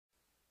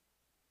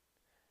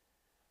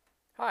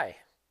Hi,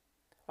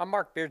 I'm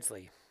Mark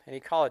Beardsley, an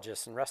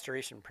ecologist and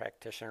restoration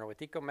practitioner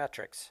with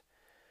Ecometrics,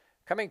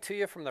 coming to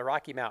you from the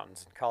Rocky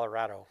Mountains in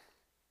Colorado.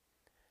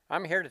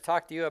 I'm here to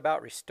talk to you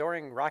about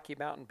restoring Rocky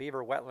Mountain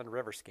beaver wetland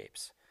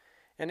riverscapes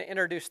and to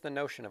introduce the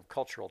notion of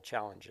cultural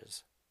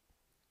challenges,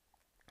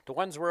 the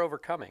ones we're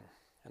overcoming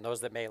and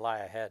those that may lie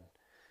ahead.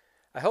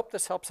 I hope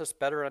this helps us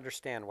better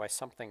understand why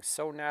something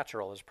so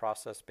natural as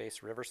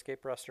process-based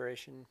riverscape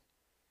restoration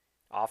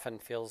often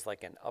feels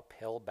like an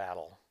uphill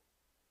battle.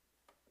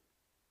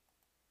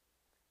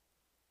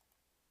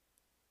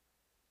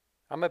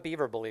 I'm a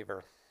beaver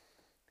believer,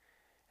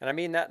 and I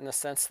mean that in the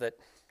sense that,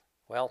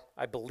 well,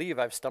 I believe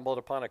I've stumbled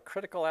upon a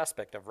critical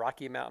aspect of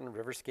Rocky Mountain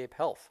riverscape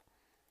health.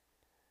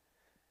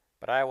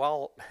 But I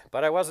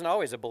wasn't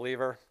always a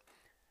believer.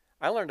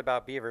 I learned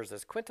about beavers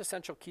as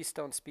quintessential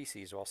keystone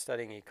species while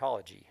studying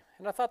ecology,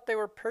 and I thought they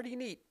were pretty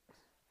neat.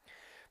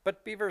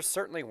 But beavers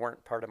certainly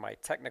weren't part of my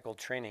technical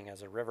training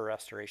as a river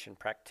restoration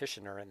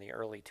practitioner in the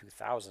early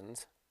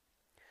 2000s.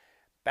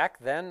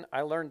 Back then,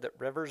 I learned that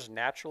rivers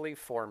naturally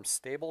form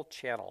stable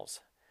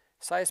channels,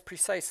 sized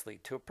precisely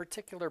to a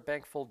particular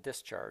bankfold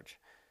discharge,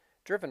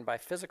 driven by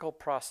physical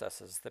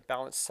processes that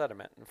balance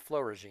sediment and flow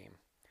regime.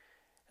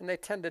 And they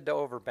tended to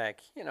overbank,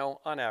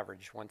 on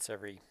average once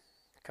every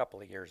couple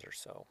of years or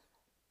so.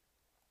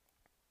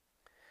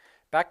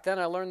 Back then,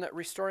 I learned that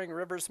restoring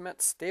rivers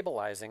meant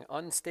stabilizing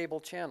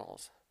unstable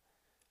channels.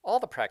 All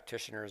the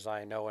practitioners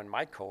I know in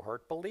my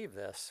cohort believe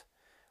this,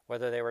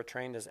 whether they were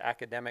trained as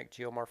academic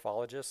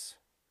geomorphologists,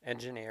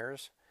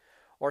 engineers,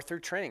 or through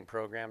training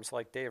programs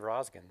like Dave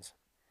Rosgen's.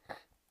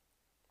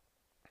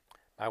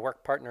 My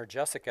work partner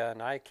Jessica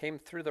and I came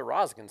through the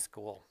Rosgen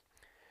School.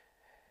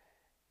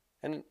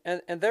 And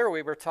there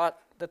we were taught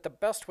that the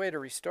best way to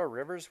restore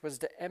rivers was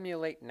to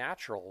emulate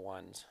natural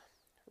ones,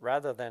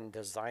 rather than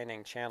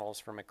designing channels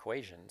from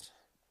equations.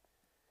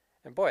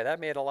 And boy,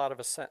 that made a lot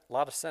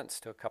of sense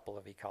to a couple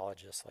of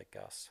ecologists like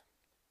us.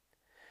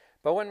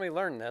 But when we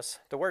learned this,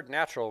 the word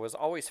natural was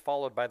always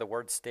followed by the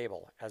word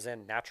stable, as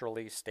in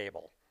naturally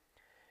stable.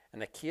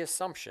 And the key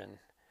assumption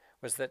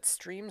was that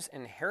streams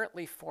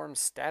inherently form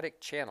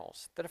static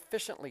channels that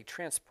efficiently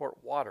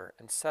transport water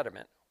and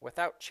sediment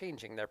without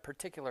changing their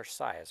particular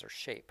size or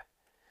shape.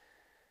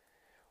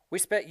 We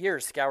spent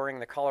years scouring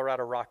the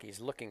Colorado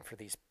Rockies looking for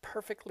these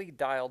perfectly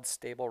dialed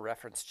stable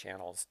reference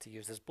channels to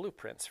use as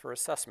blueprints for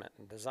assessment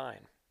and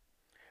design.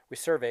 We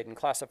surveyed and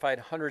classified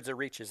hundreds of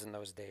reaches in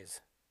those days.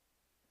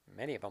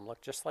 Many of them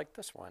looked just like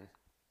this one.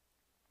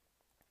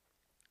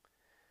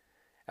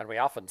 And we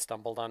often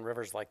stumbled on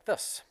rivers like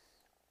this.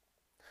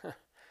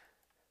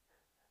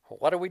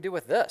 What do we do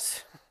with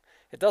this?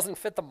 It doesn't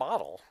fit the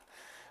model,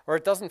 or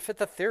it doesn't fit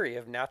the theory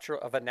of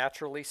a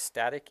naturally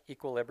static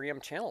equilibrium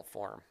channel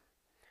form.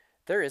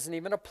 There isn't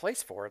even a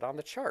place for it on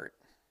the chart.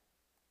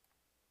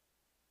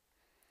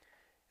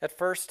 At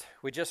first,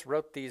 we just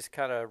wrote these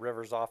kind of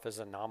rivers off as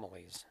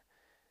anomalies.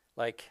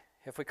 Like,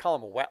 if we call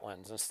them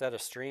wetlands instead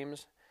of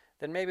streams,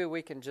 then maybe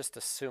we can just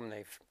assume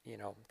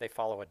they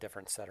follow a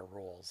different set of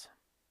rules.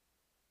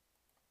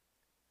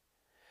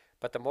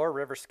 But the more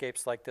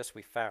riverscapes like this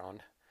we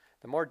found,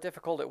 the more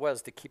difficult it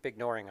was to keep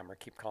ignoring them or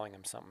keep calling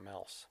them something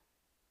else.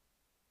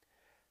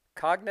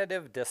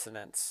 Cognitive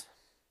dissonance.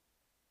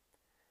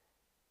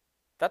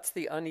 That's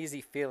the uneasy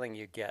feeling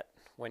you get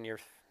when you're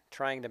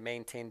trying to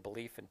maintain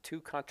belief in two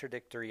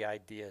contradictory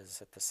ideas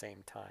at the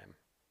same time.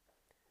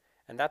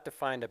 And that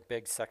defined a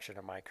big section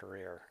of my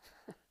career.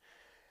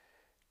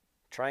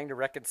 Trying to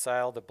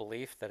reconcile the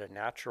belief that a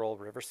natural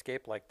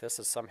riverscape like this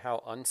is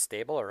somehow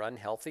unstable or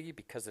unhealthy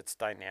because it's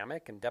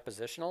dynamic and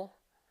depositional,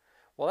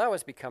 well, that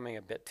was becoming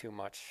a bit too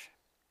much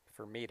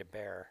for me to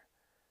bear.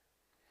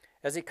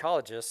 As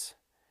ecologists,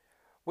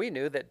 we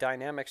knew that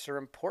dynamics are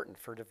important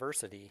for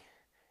diversity,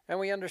 and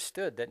we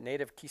understood that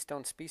native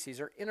keystone species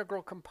are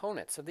integral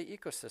components of the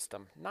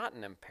ecosystem, not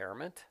an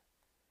impairment.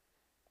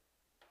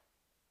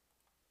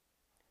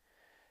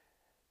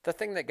 The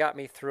thing that got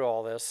me through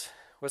all this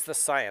was the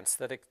science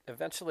that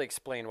eventually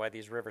explained why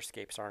these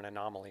riverscapes aren't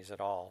anomalies at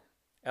all.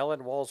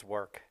 Ellen Wool's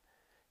work,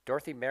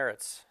 Dorothy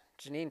Merritt's,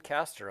 Janine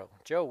Castro,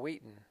 Joe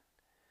Wheaton,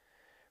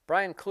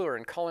 Brian Kluwer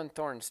and Colin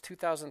Thorne's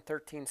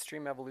 2013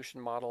 stream evolution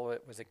model,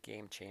 it was a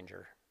game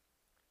changer.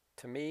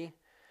 To me,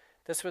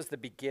 this was the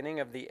beginning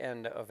of the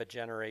end of a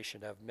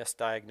generation of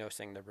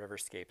misdiagnosing the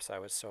riverscapes I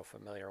was so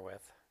familiar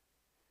with.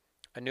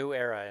 A new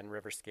era in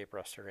riverscape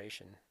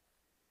restoration.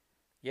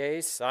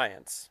 Yay,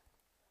 science!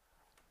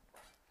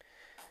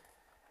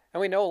 And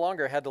we no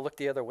longer had to look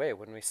the other way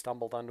when we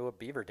stumbled onto a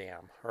beaver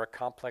dam or a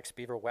complex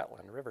beaver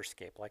wetland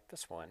riverscape like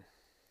this one.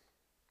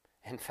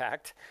 In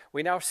fact,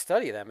 we now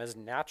study them as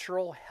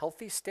natural,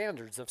 healthy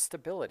standards of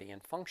stability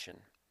and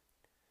function.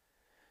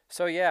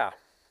 So yeah,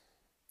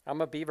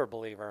 I'm a beaver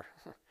believer.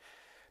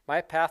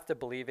 My path to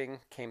believing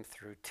came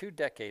through 2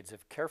 decades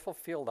of careful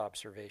field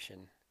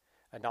observation,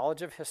 a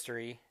knowledge of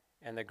history,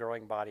 and the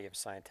growing body of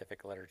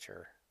scientific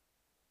literature.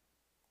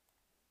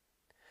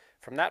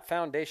 From that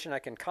foundation, I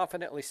can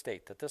confidently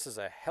state that this is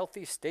a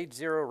healthy Stage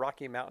 0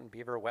 Rocky Mountain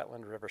beaver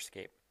wetland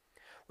riverscape.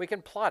 We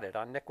can plot it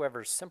on Nick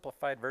Weber's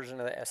simplified version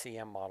of the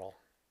SEM model.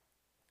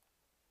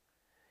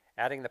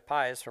 Adding the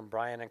pies from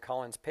Brian and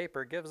Colin's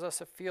paper gives us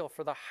a feel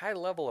for the high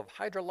level of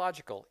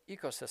hydrological,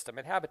 ecosystem,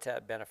 and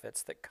habitat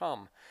benefits that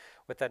come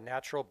with a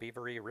natural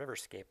beavery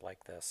riverscape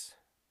like this.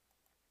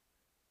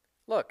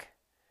 Look,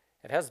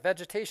 it has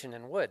vegetation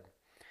and wood,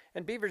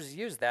 and beavers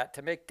use that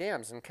to make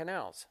dams and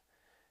canals.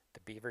 The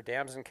beaver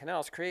dams and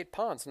canals create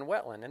ponds and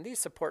wetland, and these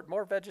support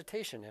more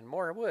vegetation and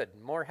more wood,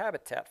 more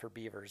habitat for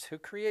beavers, who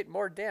create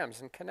more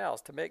dams and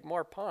canals to make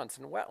more ponds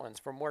and wetlands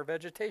for more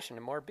vegetation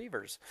and more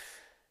beavers.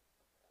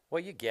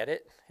 Well, you get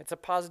it. It's a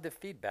positive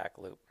feedback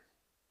loop.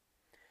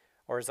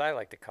 Or as I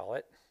like to call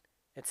it,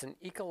 it's an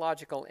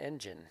ecological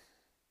engine.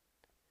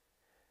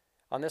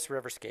 On this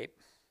riverscape,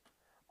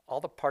 all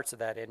the parts of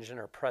that engine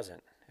are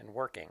present and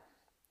working.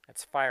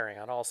 It's firing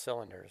on all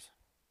cylinders.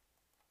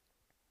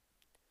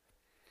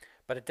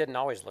 But it didn't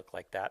always look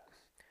like that.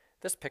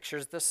 This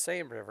pictures the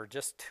same river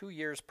just 2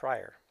 years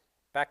prior.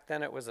 Back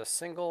then it was a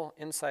single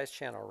incised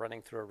channel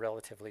running through a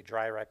relatively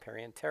dry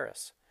riparian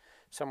terrace,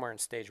 somewhere in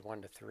stage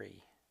 1 to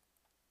 3,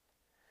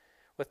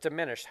 with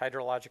diminished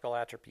hydrological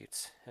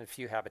attributes and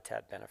few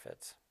habitat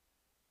benefits.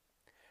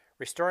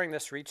 Restoring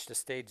this reach to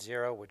stage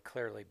 0 would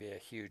clearly be a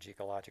huge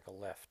ecological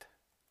lift.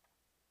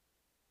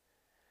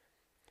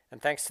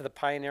 And thanks to the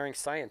pioneering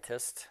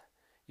scientists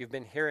you've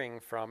been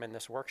hearing from in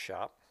this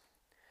workshop,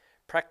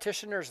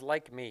 practitioners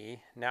like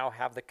me now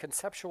have the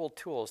conceptual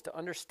tools to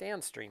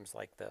understand streams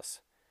like this.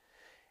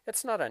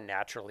 It's not a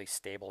naturally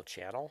stable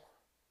channel.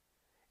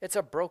 It's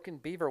a broken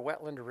beaver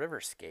wetland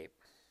riverscape.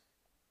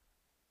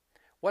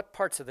 What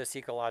parts of this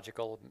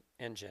ecological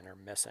engine are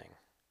missing?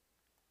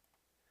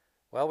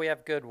 Well, we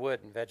have good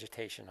wood and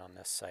vegetation on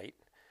this site,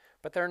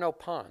 but there are no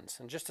ponds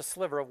and just a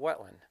sliver of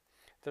wetland.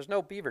 There's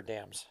no beaver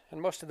dams,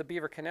 and most of the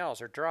beaver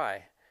canals are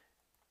dry,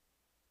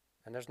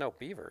 and there's no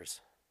beavers.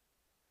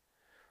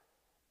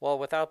 Well,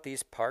 without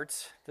these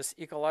parts, this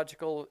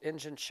ecological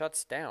engine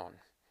shuts down.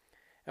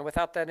 And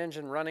without that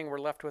engine running, we're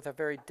left with a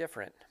very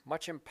different,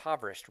 much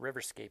impoverished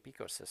riverscape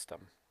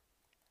ecosystem.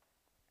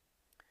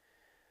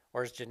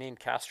 Or as Janine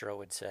Castro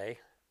would say,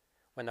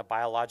 when the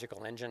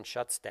biological engine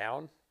shuts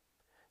down,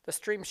 the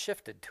stream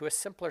shifted to a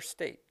simpler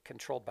state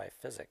controlled by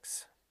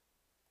physics.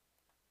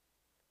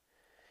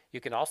 You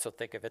can also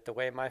think of it the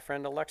way my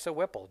friend Alexa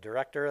Whipple,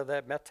 director of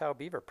the Methow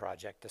Beaver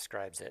Project,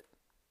 describes it.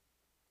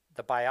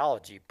 The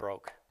biology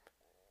broke,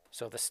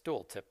 so the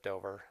stool tipped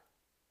over.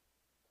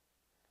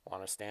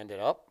 Want to stand it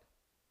up?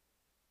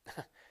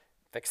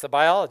 Fix the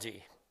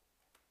biology.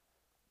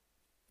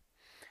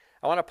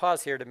 I want to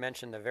pause here to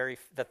mention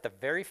that the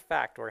very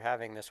fact we're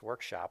having this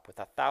workshop with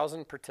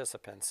 1,000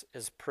 participants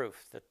is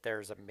proof that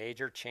there's a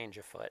major change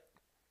afoot.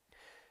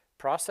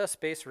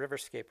 Process-based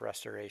riverscape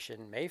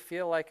restoration may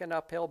feel like an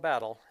uphill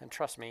battle, and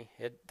trust me,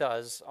 it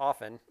does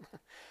often.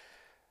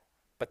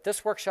 But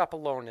this workshop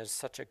alone is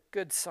such a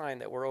good sign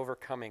that we're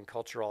overcoming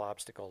cultural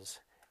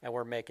obstacles and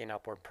we're making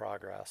upward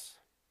progress.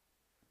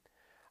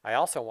 I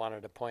also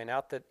wanted to point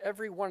out that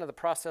every one of the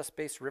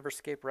process-based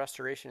riverscape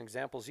restoration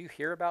examples you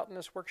hear about in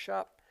this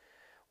workshop,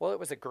 well, it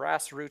was a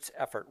grassroots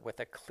effort with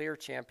a clear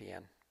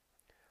champion.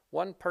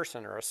 One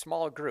person or a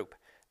small group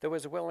that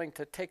was willing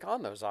to take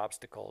on those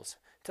obstacles,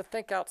 to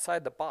think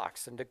outside the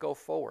box and to go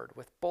forward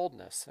with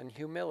boldness and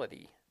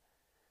humility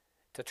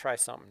to try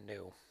something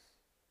new.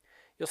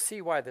 You'll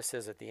see why this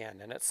is at the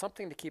end, and it's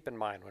something to keep in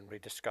mind when we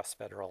discuss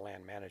federal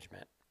land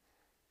management.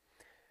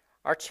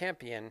 Our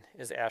champion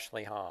is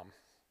Ashley Hom,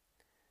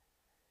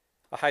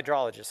 a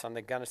hydrologist on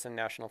the Gunnison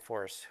National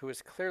Forest who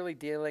is clearly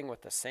dealing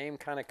with the same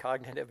kind of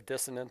cognitive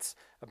dissonance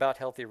about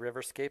healthy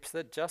riverscapes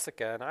that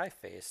Jessica and I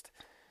faced.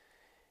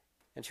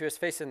 And she was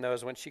facing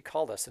those when she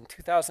called us in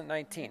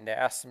 2019 to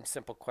ask some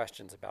simple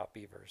questions about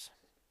beavers.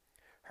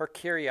 Her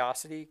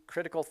curiosity,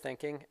 critical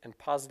thinking, and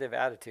positive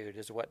attitude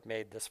is what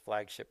made this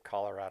flagship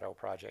Colorado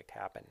project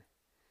happen.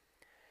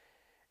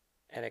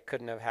 And it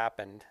couldn't have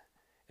happened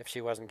if she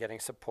wasn't getting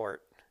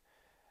support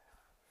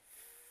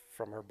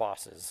from her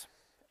bosses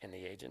in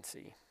the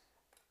agency.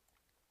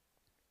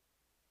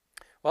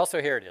 Well, so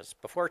here it is,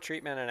 before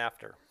treatment and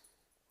after.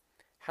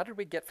 How did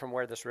we get from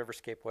where this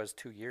riverscape was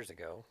 2 years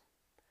ago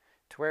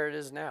to where it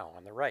is now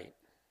on the right?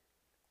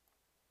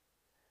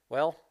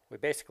 Well, we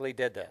basically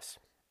did this.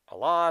 A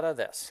lot of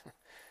this.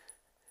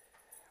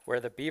 Where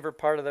the beaver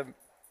part of the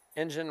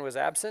engine was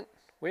absent,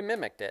 we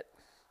mimicked it.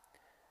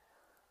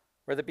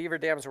 Where the beaver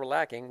dams were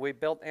lacking, we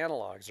built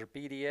analogs or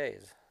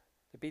BDAs.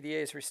 The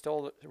BDAs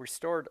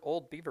restored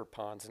old beaver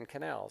ponds and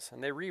canals,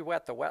 and they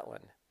re-wet the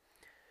wetland.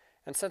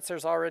 And since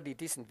there's already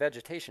decent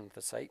vegetation at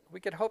the site,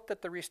 we could hope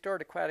that the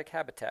restored aquatic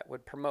habitat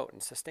would promote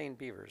and sustain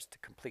beavers to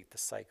complete the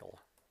cycle.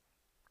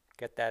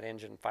 Get that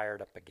engine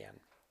fired up again.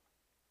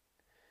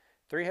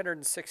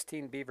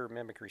 316 beaver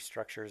mimicry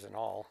structures in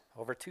all,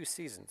 over 2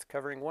 seasons,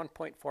 covering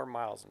 1.4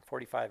 miles and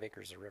 45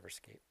 acres of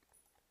riverscape.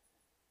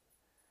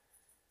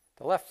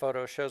 The left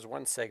photo shows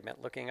one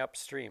segment looking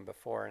upstream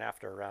before and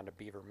after a round of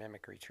beaver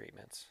mimicry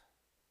treatments.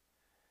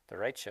 The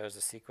right shows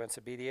a sequence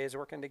of BDAs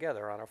working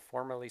together on a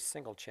formerly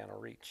single-channel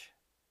reach.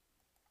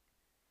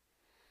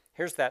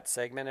 Here's that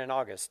segment in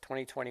August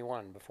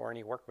 2021 before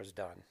any work was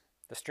done.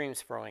 The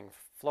stream's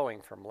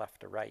flowing from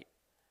left to right.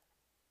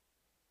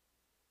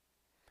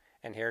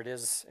 And here it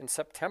is in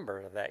September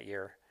of that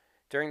year,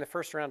 during the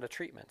first round of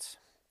treatments.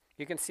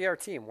 You can see our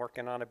team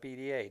working on a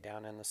BDA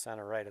down in the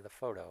center right of the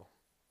photo.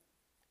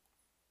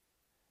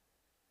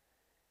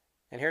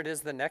 And here it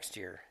is the next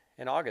year,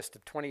 in August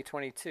of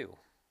 2022,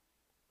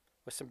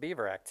 with some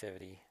beaver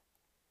activity.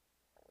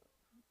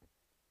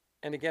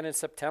 And again in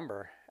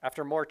September,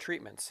 after more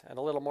treatments and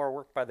a little more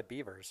work by the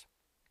beavers.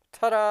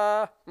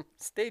 Ta-da!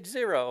 Stage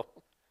 0.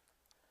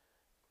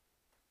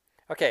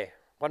 Okay,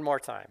 one more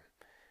time.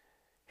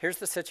 Here's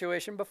the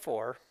situation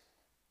before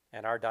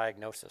and our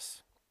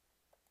diagnosis.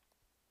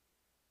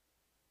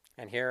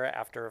 And here,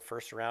 after a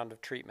first round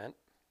of treatment,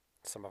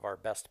 some of our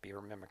best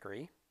beaver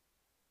mimicry.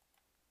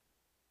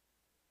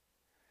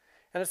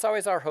 And it's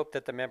always our hope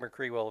that the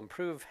mimicry will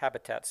improve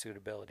habitat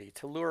suitability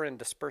to lure in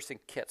dispersing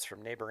kits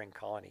from neighboring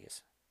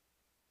colonies.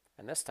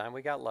 And this time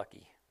we got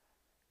lucky.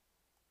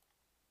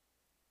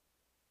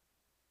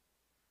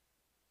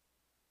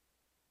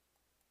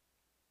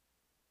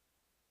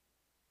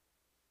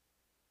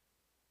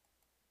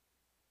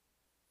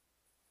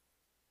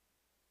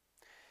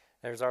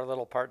 There's our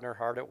little partner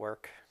hard at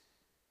work.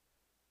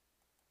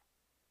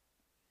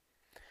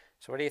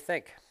 So what do you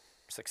think?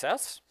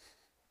 Success?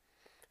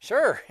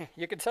 Sure,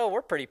 you can tell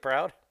we're pretty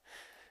proud.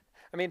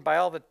 I mean, by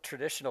all the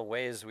traditional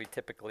ways we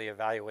typically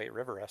evaluate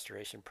river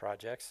restoration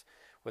projects,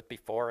 with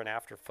before and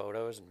after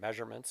photos and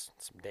measurements,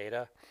 some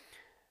data,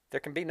 there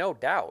can be no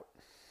doubt.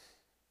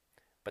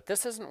 But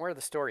this isn't where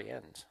the story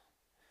ends.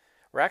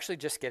 We're actually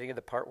just getting to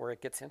the part where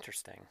it gets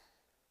interesting.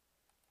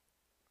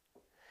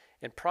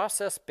 In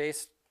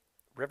process-based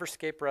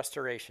riverscape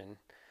restoration,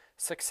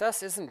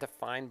 success isn't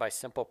defined by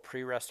simple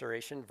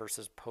pre-restoration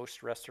versus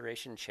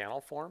post-restoration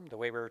channel form, the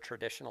way we were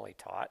traditionally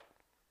taught.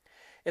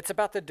 It's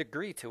about the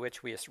degree to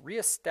which we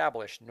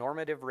reestablish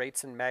normative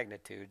rates and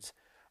magnitudes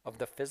of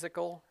the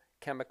physical,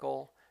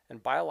 chemical,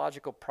 and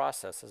biological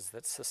processes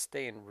that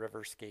sustain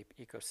riverscape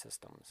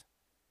ecosystems.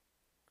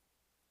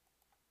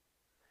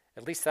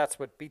 At least that's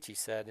what Beachy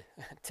said,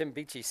 Tim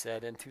Beachy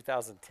said in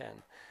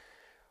 2010.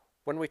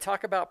 When we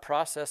talk about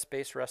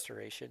process-based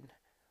restoration,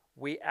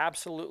 we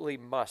absolutely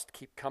must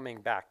keep coming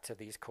back to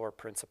these core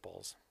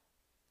principles.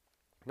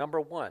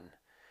 Number one,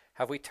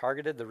 have we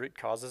targeted the root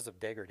causes of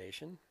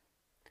degradation?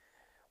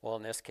 Well,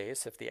 in this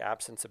case, if the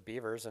absence of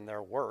beavers and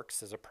their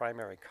works is a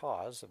primary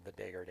cause of the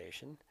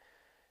degradation,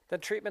 then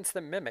treatments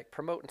that mimic,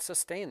 promote, and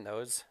sustain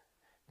those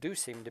do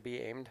seem to be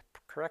aimed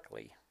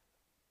correctly.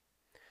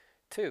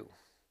 Two,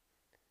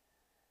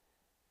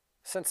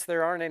 since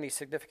there aren't any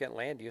significant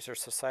land use or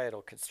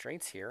societal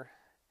constraints here,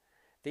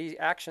 the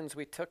actions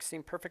we took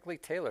seem perfectly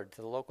tailored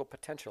to the local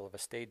potential of a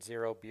Stage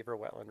 0 beaver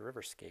wetland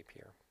riverscape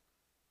here.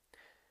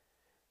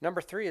 Number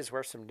three is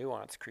where some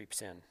nuance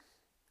creeps in.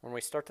 When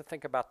we start to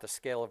think about the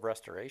scale of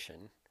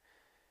restoration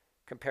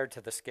compared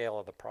to the scale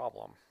of the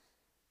problem.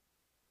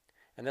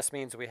 And this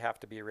means we have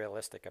to be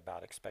realistic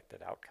about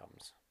expected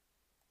outcomes.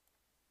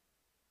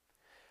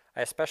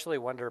 I especially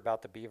wonder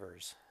about the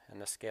beavers and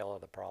the scale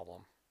of the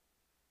problem.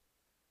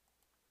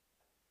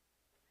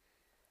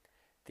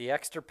 The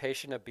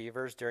extirpation of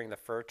beavers during the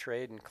fur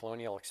trade and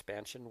colonial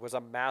expansion was a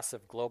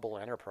massive global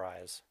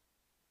enterprise.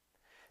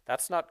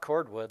 That's not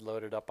cordwood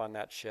loaded up on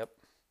that ship.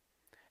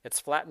 It's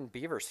flattened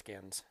beaver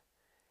skins.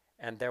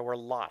 And there were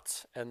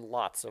lots and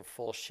lots of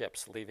full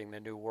ships leaving the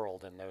New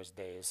World in those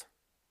days.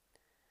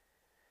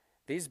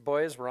 These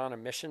boys were on a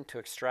mission to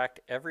extract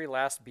every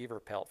last beaver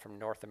pelt from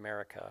North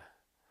America.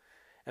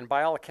 And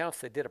by all accounts,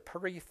 they did a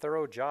pretty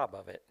thorough job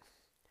of it.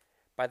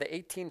 By the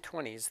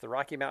 1820s, the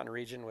Rocky Mountain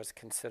region was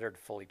considered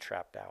fully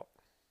trapped out.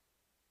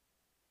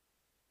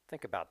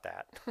 Think about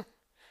that.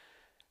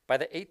 By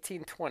the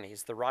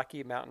 1820s, the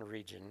Rocky Mountain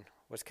region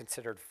was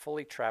considered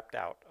fully trapped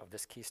out of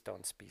this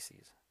keystone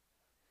species.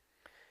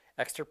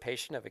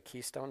 Extirpation of a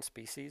keystone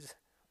species,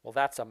 well,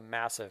 that's a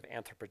massive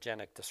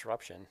anthropogenic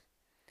disruption.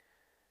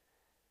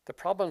 The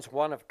problem's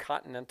one of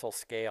continental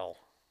scale,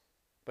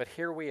 but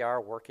here we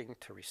are working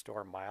to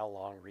restore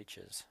mile-long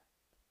reaches.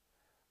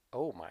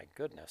 Oh my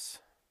goodness.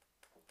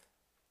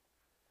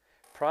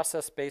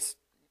 Process-based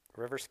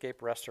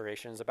riverscape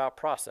restoration is about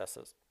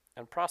processes,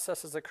 and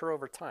processes occur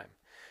over time.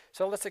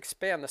 So let's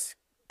expand the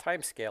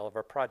time scale of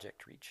our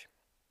project reach.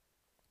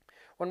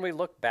 When we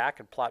look back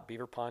and plot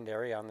beaver pond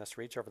area on this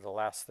reach over the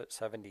last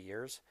 70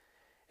 years,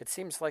 it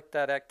seems like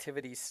that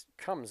activity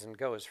comes and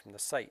goes from the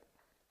site.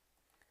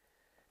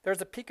 There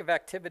was a peak of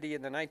activity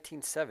in the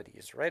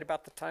 1970s, right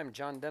about the time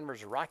John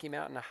Denver's Rocky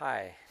Mountain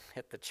High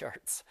hit the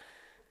charts.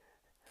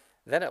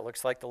 Then it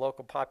looks like the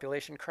local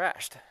population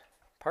crashed,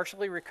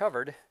 partially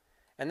recovered,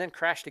 and then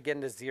crashed again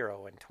to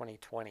zero in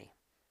 2020.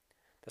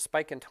 The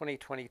spike in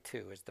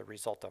 2022 is the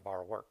result of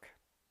our work.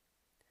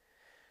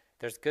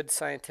 There's good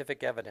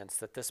scientific evidence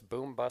that this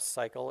boom-bust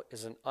cycle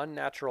is an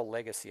unnatural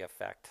legacy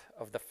effect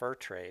of the fur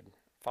trade,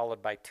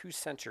 followed by 2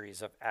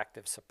 centuries of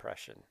active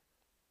suppression.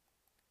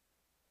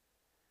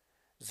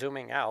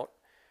 Zooming out,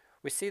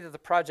 we can see the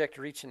project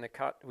reach in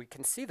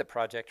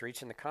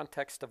the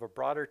context of a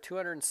broader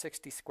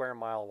 260 square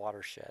mile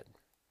watershed.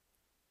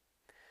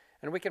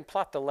 And we can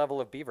plot the level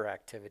of beaver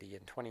activity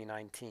in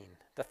 2019.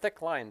 The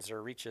thick lines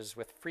are reaches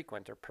with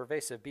frequent or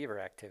pervasive beaver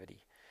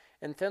activity,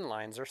 and thin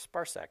lines are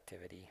sparse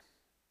activity.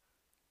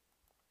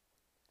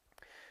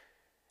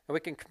 And we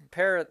can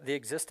compare the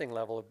existing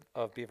level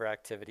of beaver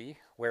activity,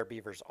 where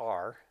beavers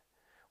are,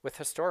 with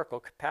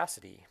historical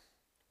capacity,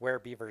 where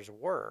beavers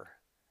were.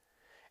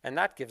 And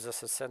that gives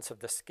us a sense of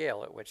the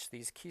scale at which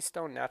these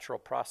keystone natural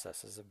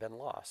processes have been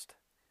lost.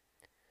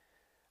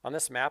 On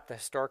this map, the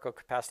historical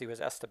capacity was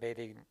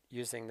estimated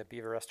using the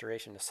Beaver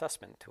Restoration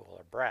Assessment Tool,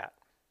 or BRAT.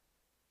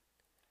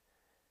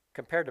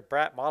 Compared to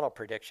BRAT model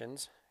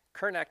predictions,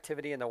 current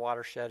activity in the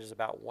watershed is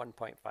about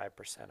 1.5%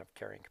 of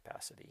carrying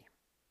capacity.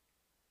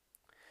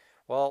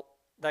 Well,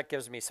 that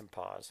gives me some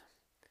pause.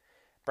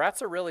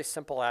 BRAT's a really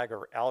simple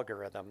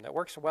algorithm that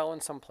works well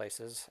in some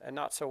places and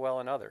not so well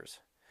in others.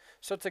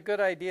 So it's a good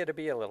idea to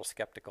be a little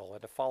skeptical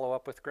and to follow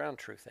up with ground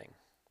truthing.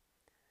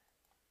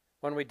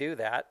 When we do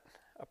that,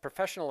 a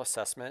professional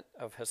assessment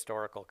of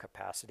historical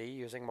capacity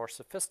using more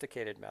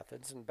sophisticated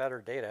methods and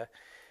better data,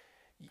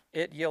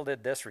 it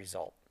yielded this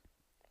result.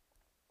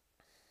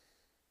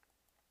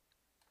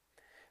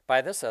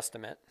 By this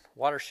estimate,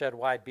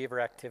 watershed-wide beaver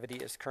activity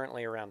is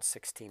currently around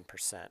 16%.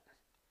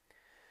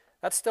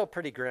 That's still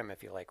pretty grim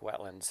if you like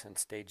wetlands and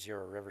stage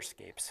 0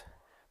 riverscapes,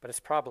 but it's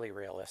probably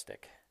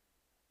realistic.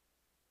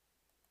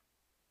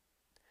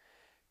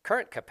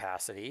 Current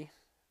capacity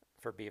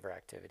for beaver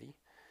activity,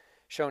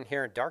 shown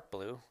here in dark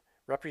blue,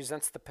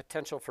 represents the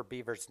potential for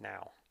beavers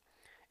now.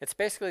 It's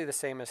basically the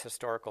same as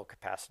historical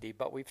capacity,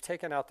 but we've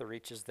taken out the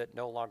reaches that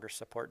no longer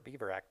support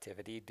beaver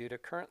activity due to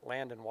current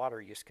land and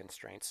water use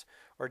constraints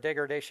or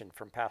degradation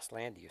from past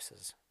land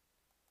uses.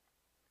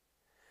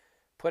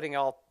 Putting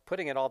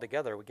it all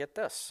together, we get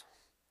this.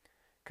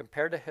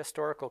 Compared to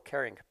historical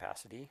carrying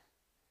capacity,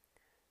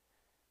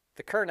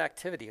 the current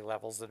activity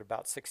level's at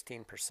about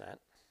 16%.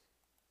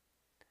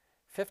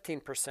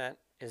 15%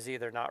 is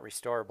either not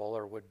restorable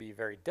or would be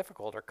very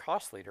difficult or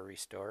costly to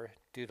restore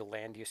due to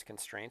land use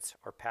constraints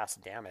or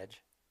past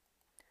damage.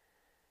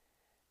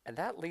 And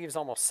that leaves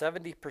almost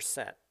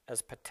 70%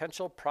 as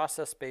potential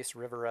process-based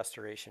river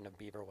restoration of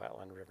beaver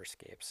wetland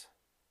riverscapes.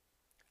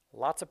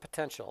 Lots of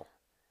potential.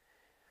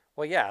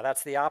 Well, yeah,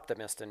 that's the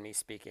optimist in me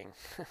speaking.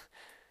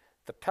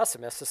 The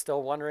pessimist is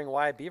still wondering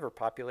why beaver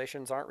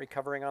populations aren't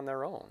recovering on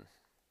their own.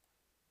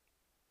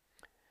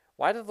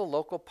 Why do the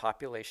local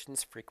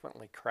populations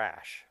frequently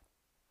crash?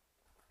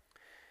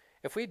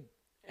 If we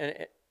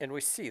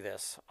see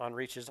this on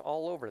reaches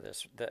all over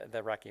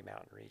the Rocky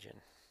Mountain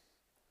region,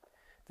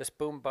 this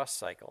boom-bust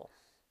cycle.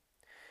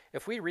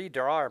 If we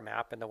redraw our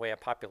map in the way a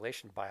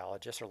population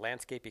biologist or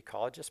landscape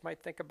ecologist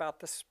might think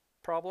about this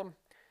problem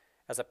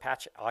as a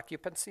patch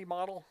occupancy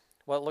model,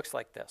 well, it looks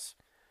like this.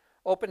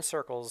 Open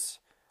circles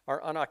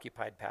are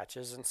unoccupied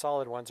patches and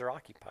solid ones are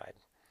occupied.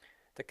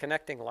 The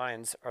connecting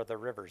lines are the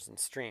rivers and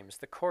streams,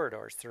 the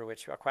corridors through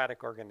which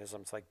aquatic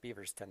organisms like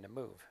beavers tend to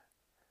move.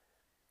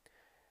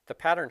 The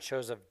pattern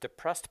shows a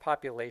depressed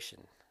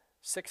population,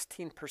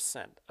 16%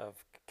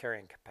 of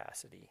carrying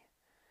capacity.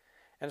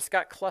 And it's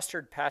got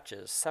clustered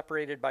patches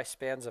separated by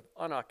spans of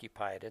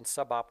unoccupied and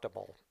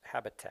suboptimal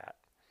habitat,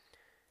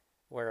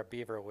 where a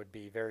beaver would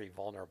be very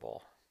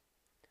vulnerable.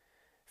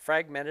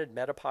 Fragmented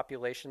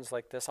metapopulations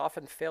like this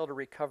often fail to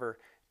recover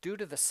due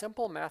to the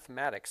simple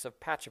mathematics of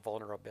patch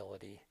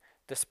vulnerability,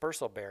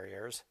 dispersal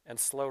barriers, and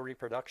slow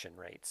reproduction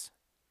rates.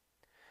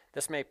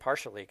 This may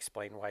partially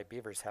explain why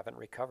beavers haven't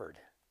recovered,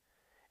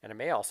 and it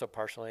may also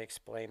partially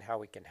explain how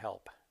we can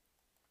help.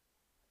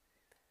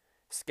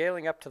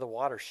 Scaling up to the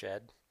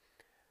watershed,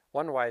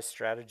 one wise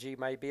strategy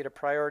might be to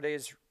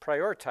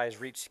prioritize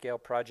reach scale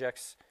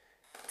projects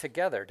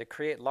together to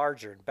create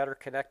larger and better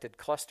connected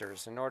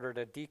clusters in order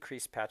to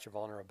decrease patch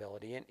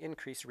vulnerability and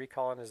increase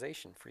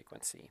recolonization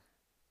frequency.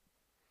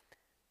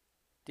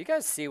 Do you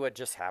guys see what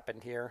just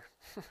happened here?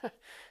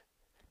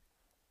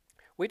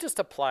 We just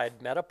applied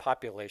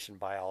metapopulation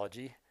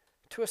biology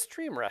to a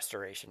stream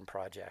restoration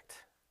project.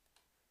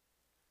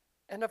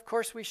 And of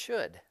course we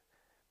should.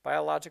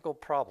 Biological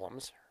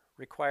problems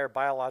require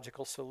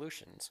biological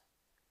solutions.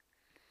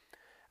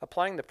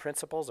 Applying the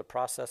principles of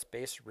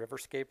process-based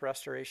riverscape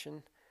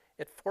restoration,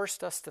 it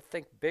forced us to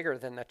think bigger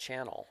than the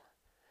channel,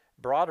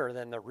 broader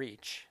than the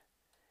reach,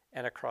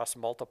 and across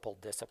multiple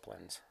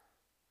disciplines.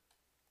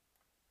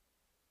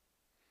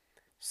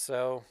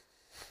 So,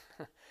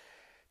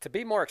 to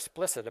be more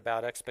explicit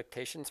about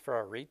expectations for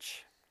our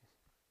reach,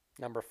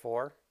 number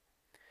 4,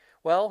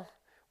 well,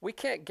 we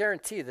can't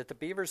guarantee that the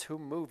beavers who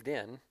moved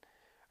in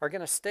are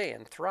going to stay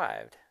and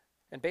thrived.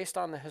 And based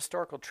on the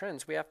historical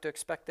trends, we have to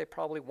expect they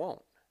probably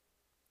won't.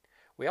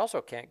 We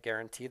also can't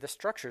guarantee the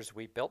structures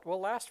we built will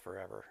last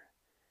forever.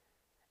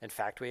 In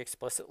fact, we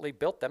explicitly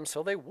built them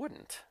so they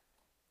wouldn't.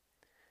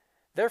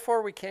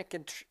 Therefore, we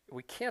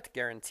can't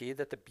guarantee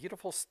that the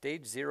beautiful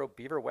Stage 0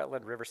 beaver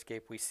wetland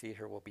riverscape we see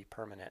here will be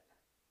permanent.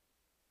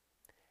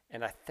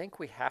 And I think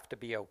we have to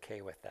be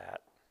okay with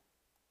that.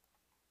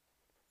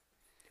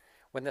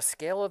 When the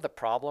scale of the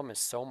problem is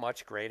so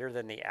much greater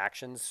than the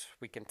actions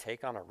we can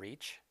take on a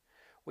reach,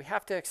 we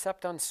have to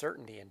accept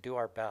uncertainty and do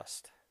our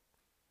best.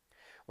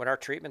 When our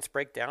treatments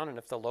break down and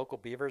if the local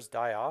beavers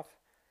die off,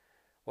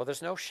 well,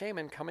 there's no shame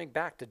in coming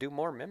back to do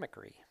more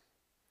mimicry.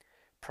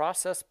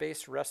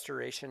 Process-based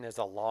restoration is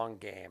a long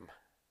game.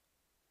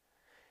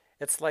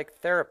 It's like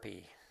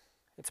therapy.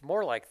 It's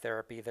more like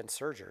therapy than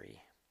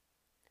surgery.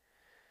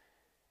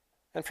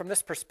 And from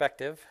this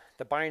perspective,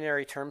 the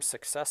binary terms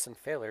success and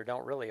failure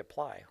don't really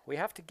apply. We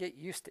have to get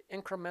used to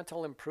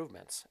incremental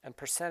improvements and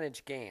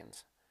percentage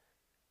gains.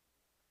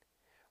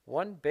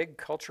 One big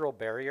cultural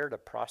barrier to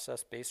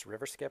process-based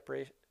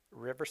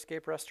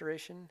riverscape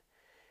restoration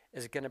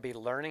is going to be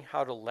learning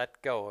how to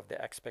let go of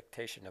the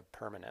expectation of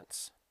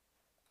permanence.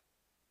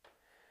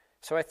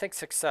 So I think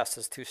success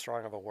is too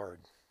strong of a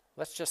word.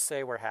 Let's just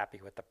say we're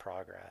happy with the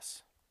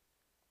progress.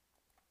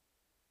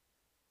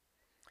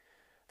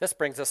 This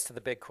brings us to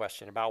the big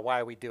question about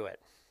why we do it.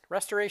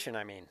 Restoration,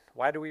 I mean.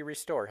 Why do we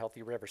restore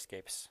healthy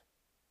riverscapes?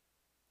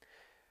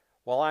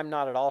 Well, I'm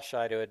not at all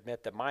shy to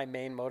admit that my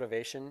main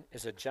motivation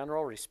is a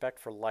general respect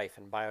for life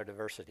and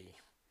biodiversity.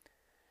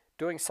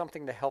 Doing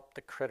something to help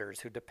the critters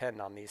who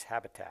depend on these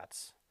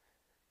habitats.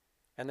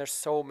 And there's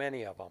so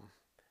many of them,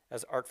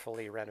 as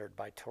artfully rendered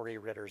by Tori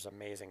Ritter's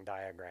amazing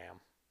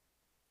diagram.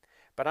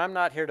 But I'm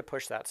not here to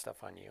push that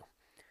stuff on you.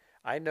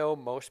 I know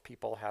most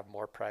people have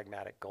more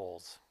pragmatic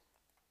goals.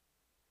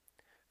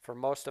 For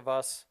most of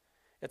us,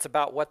 it's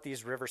about what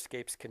these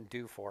riverscapes can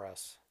do for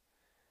us.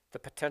 The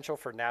potential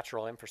for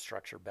natural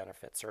infrastructure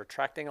benefits are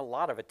attracting a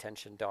lot of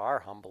attention to our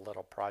humble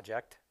little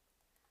project.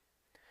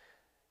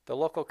 The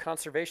local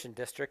conservation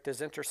district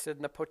is interested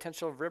in the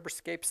potential of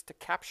riverscapes to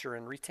capture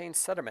and retain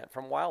sediment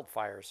from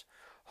wildfires,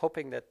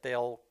 hoping that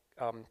they'll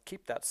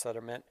keep that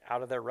sediment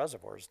out of their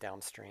reservoirs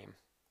downstream.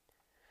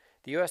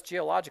 The U.S.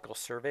 Geological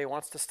Survey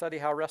wants to study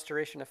how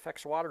restoration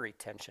affects water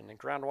retention and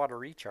groundwater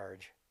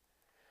recharge.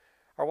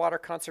 Our Water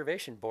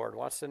Conservation Board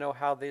wants to know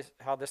how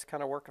this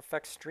kind of work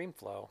affects stream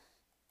flow.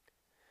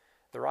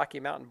 The Rocky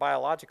Mountain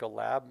Biological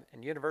Lab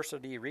and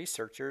university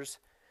researchers,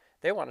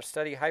 they want to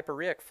study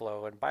hyporheic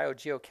flow and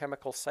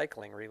biogeochemical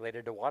cycling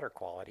related to water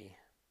quality.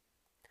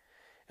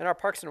 And our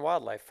Parks and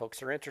Wildlife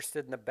folks are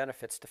interested in the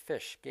benefits to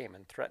fish, game,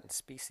 and threatened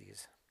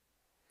species.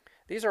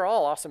 These are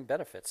all awesome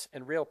benefits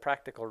and real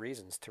practical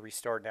reasons to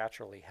restore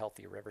naturally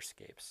healthy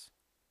riverscapes.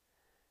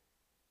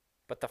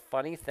 But the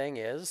funny thing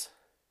is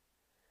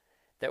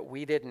that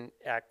we didn't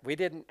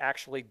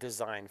actually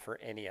design for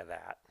any of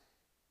that.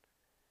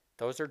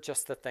 Those are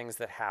just the things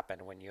that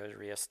happen when you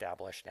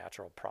reestablish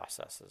natural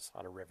processes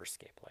on a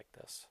riverscape like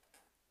this.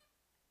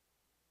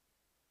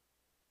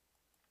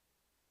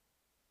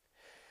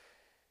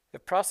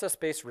 If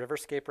process-based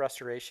riverscape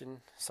restoration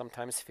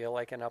sometimes feel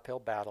like an uphill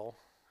battle,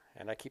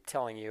 and I keep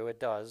telling you it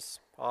does,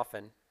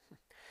 often,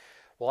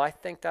 well, I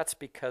think that's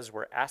because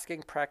we're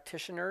asking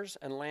practitioners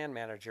and land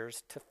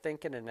managers to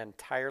think in an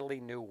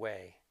entirely new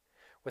way,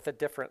 with a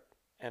different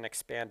and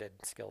expanded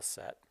skill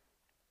set.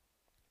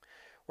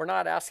 We're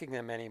not asking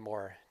them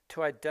anymore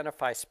to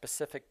identify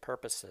specific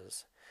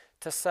purposes,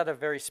 to set a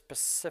very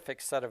specific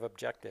set of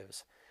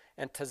objectives,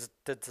 and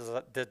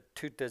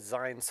to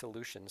design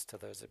solutions to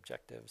those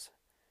objectives.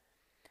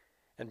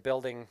 And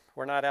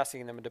we're not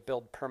asking them to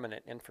build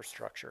permanent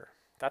infrastructure.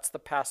 That's the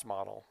past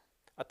model,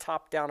 a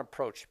top-down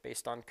approach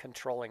based on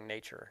controlling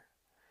nature.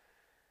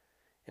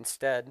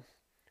 Instead,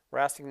 we're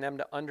asking them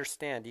to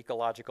understand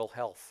ecological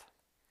health,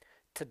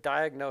 to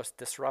diagnose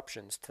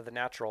disruptions to the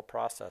natural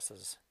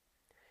processes,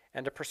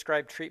 and to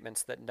prescribe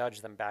treatments that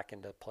nudge them back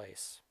into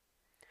place,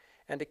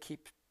 and to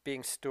keep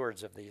being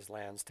stewards of these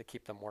lands to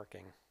keep them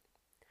working.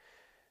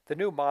 The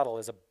new model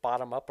is a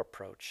bottom-up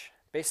approach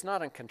based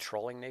not on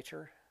controlling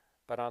nature,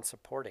 but on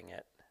supporting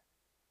it.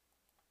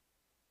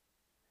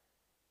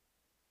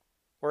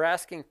 We're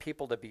asking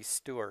people to be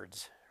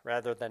stewards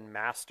rather than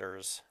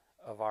masters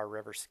of our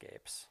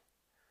riverscapes.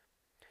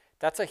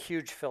 That's a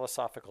huge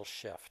philosophical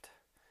shift,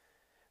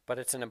 but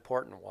it's an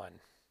important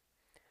one,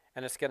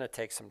 and it's going to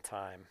take some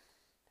time,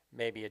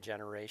 maybe a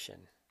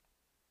generation.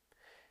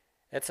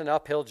 It's an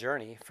uphill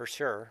journey for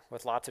sure,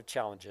 with lots of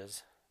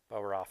challenges, but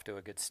we're off to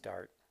a good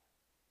start.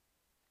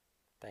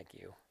 Thank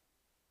you.